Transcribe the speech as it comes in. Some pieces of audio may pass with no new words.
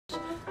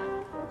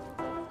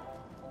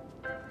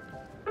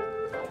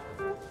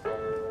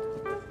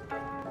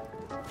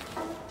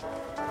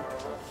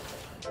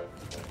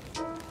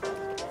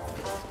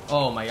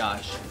Oh my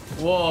gosh.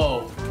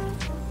 Whoa.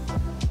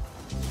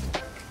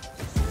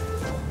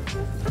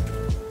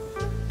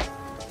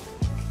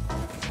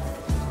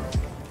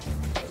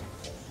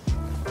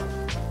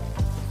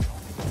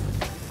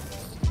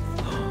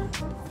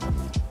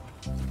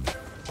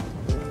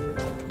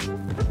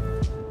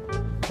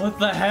 What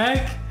the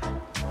heck?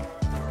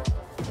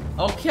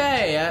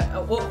 Okay,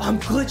 well, I'm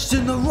glitched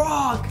in the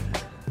rock!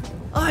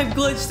 I'm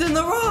glitched in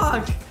the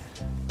rock!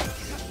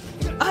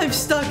 I'm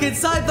stuck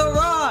inside the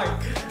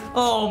rock!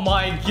 Oh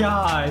my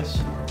gosh!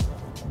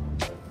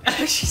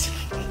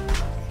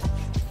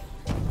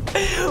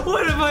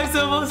 What am I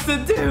supposed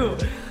to do?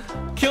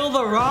 Kill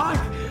the rock?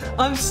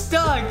 I'm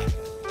stuck!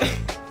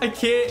 I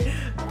can't...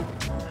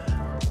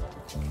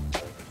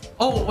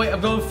 Oh wait,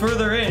 I'm going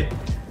further in.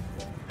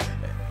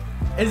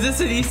 Is this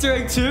an Easter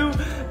egg too?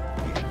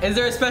 Is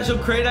there a special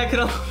crate I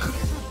can open?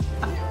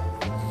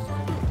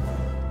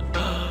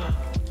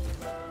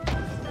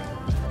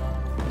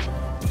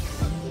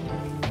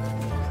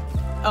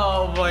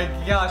 Oh my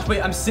gosh,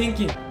 wait, I'm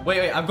sinking.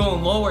 Wait, I'm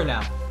going lower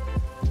now.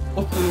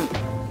 Oh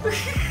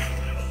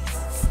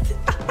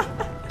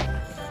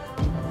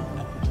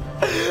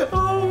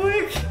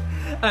my god.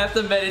 I have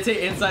to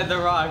meditate inside the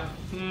rock.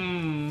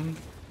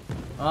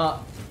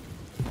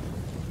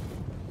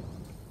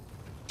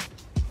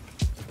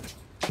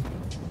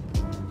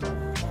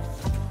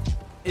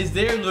 Is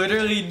there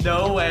literally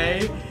no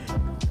way?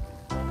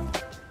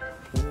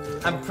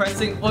 I'm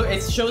pressing. Look,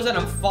 it shows that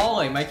I'm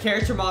falling. My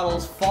character model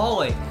is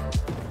falling.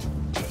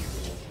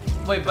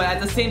 Wait, but at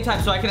the same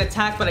time, so I can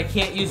attack, but I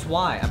can't use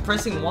Y. I'm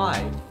pressing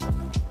Y.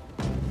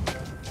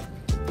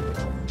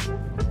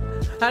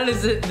 How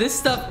does it? This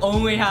stuff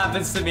only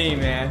happens to me,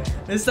 man.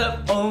 This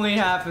stuff only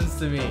happens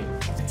to me.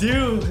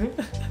 Dude.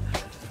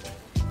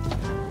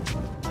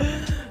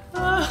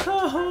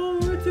 Oh,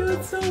 we're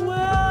doing so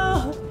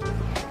well.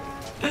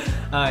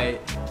 Alright,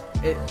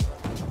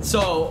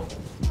 so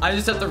I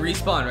just have to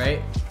respawn,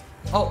 right?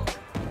 Oh,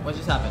 what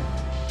just happened?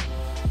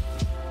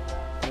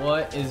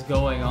 What is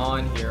going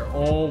on here?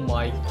 Oh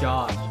my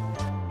gosh.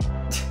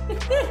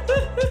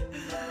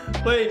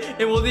 Wait,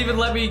 it won't even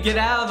let me get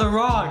out of the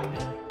rock.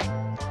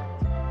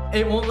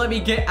 It won't let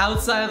me get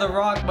outside of the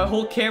rock. My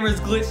whole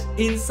camera's glitched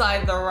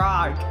inside the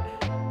rock.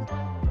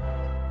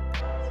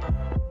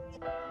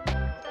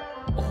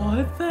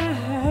 What the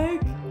heck?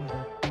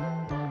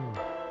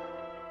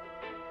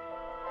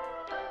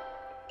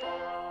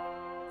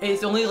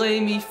 It's only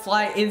letting me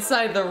fly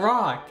inside the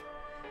rock.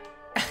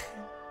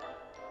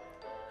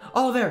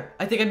 Oh, there.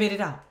 I think I made it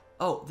out.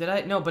 Oh, did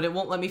I? No, but it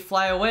won't let me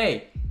fly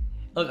away.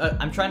 Look,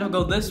 I'm trying to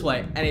go this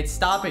way, and it's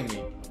stopping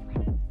me.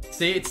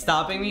 See, it's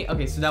stopping me.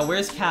 Okay, so now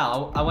where's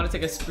Cal? I want to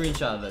take a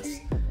screenshot of this.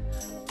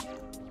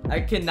 I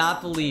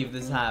cannot believe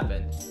this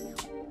happened.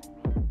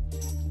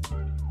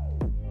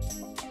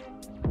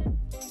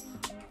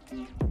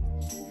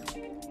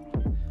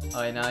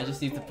 Alright, now I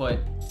just need to put...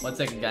 One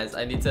second, guys.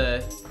 I need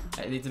to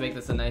make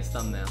this a nice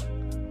thumbnail.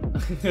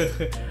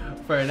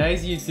 For a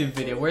nice YouTube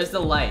video. Where's the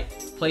light?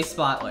 Play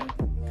spotlight.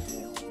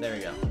 There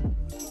we go.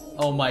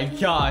 Oh my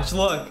gosh,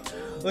 look!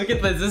 Look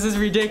at this, this is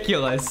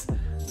ridiculous!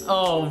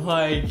 Oh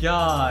my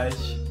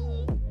gosh!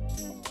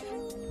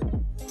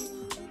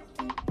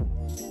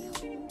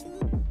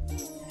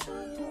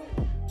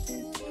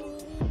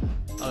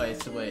 Okay,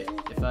 so wait,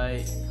 if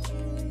I...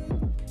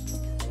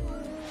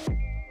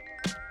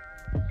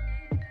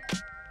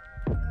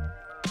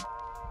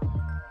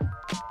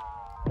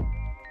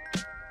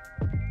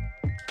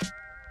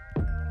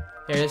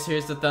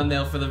 Here's the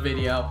thumbnail for the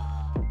video.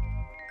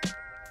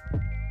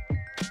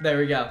 There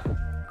we go.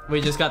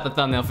 We just got the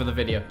thumbnail for the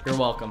video. You're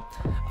welcome.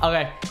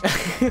 Okay.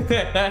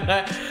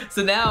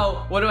 So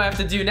now, what do I have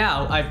to do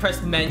now? I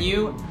press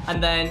menu,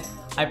 and then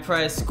I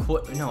press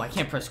quit. No, I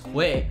can't press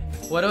quit.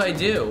 What do I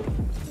do?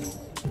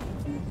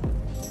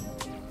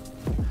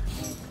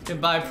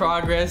 Goodbye,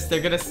 progress.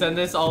 They're gonna send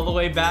this all the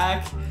way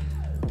back.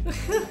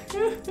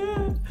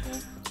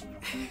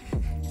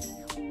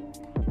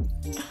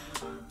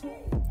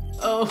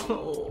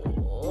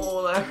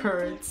 Oh, that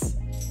hurts.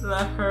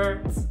 That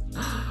hurts.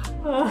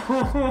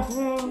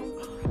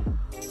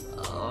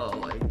 Oh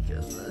my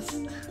goodness.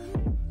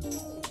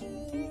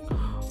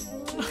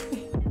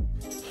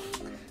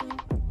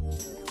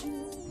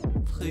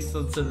 Please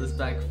don't send this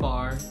back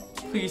far.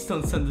 Please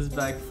don't send this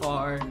back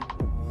far.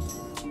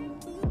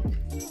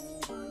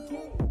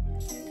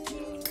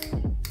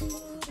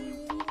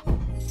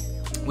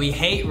 We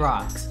hate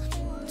rocks.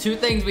 Two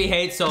things we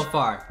hate so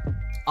far.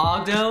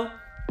 Ogdo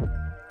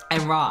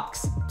and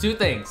rocks. Two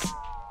things.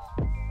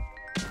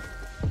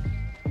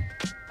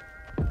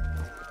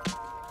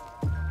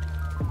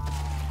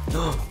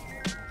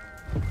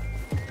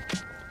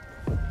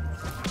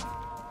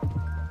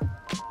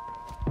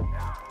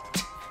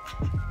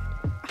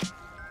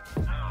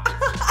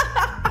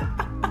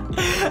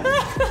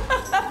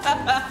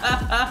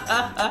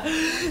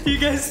 You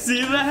guys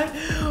see that?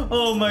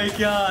 Oh my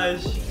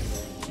gosh.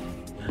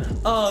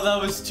 Oh,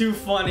 that was too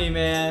funny,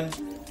 man.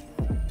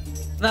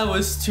 That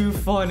was too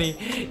funny.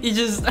 You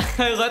just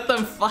I let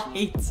them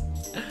fight.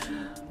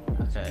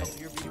 Okay.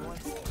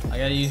 I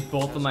gotta use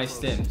both of my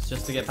stims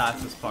just to get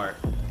past this part.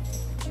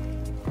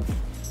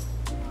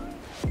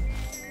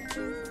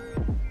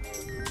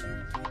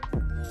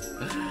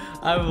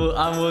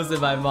 I'm losing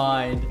my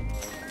mind.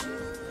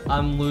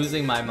 I'm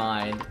losing my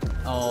mind.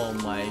 Oh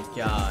my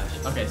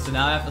gosh. Okay, so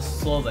now I have to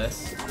slow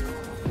this.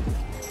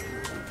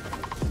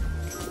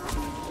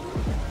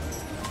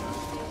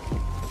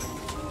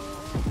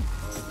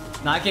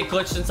 Not get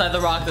glitched inside the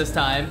rock this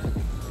time.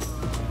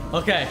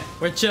 Okay,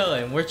 we're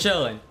chilling. We're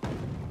chilling.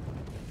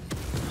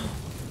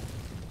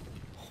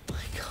 Oh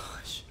my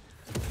gosh.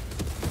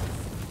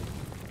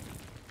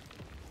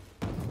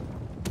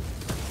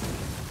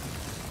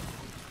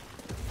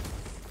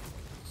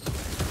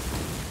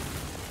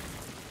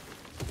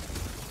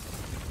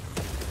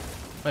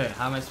 Wait,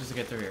 how am I supposed to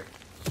get through here?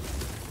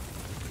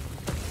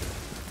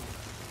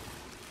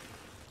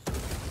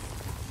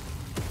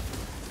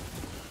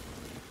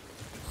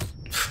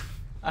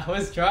 I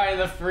was trying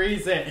to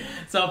freeze it.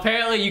 So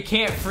apparently you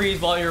can't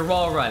freeze while you're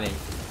wall running.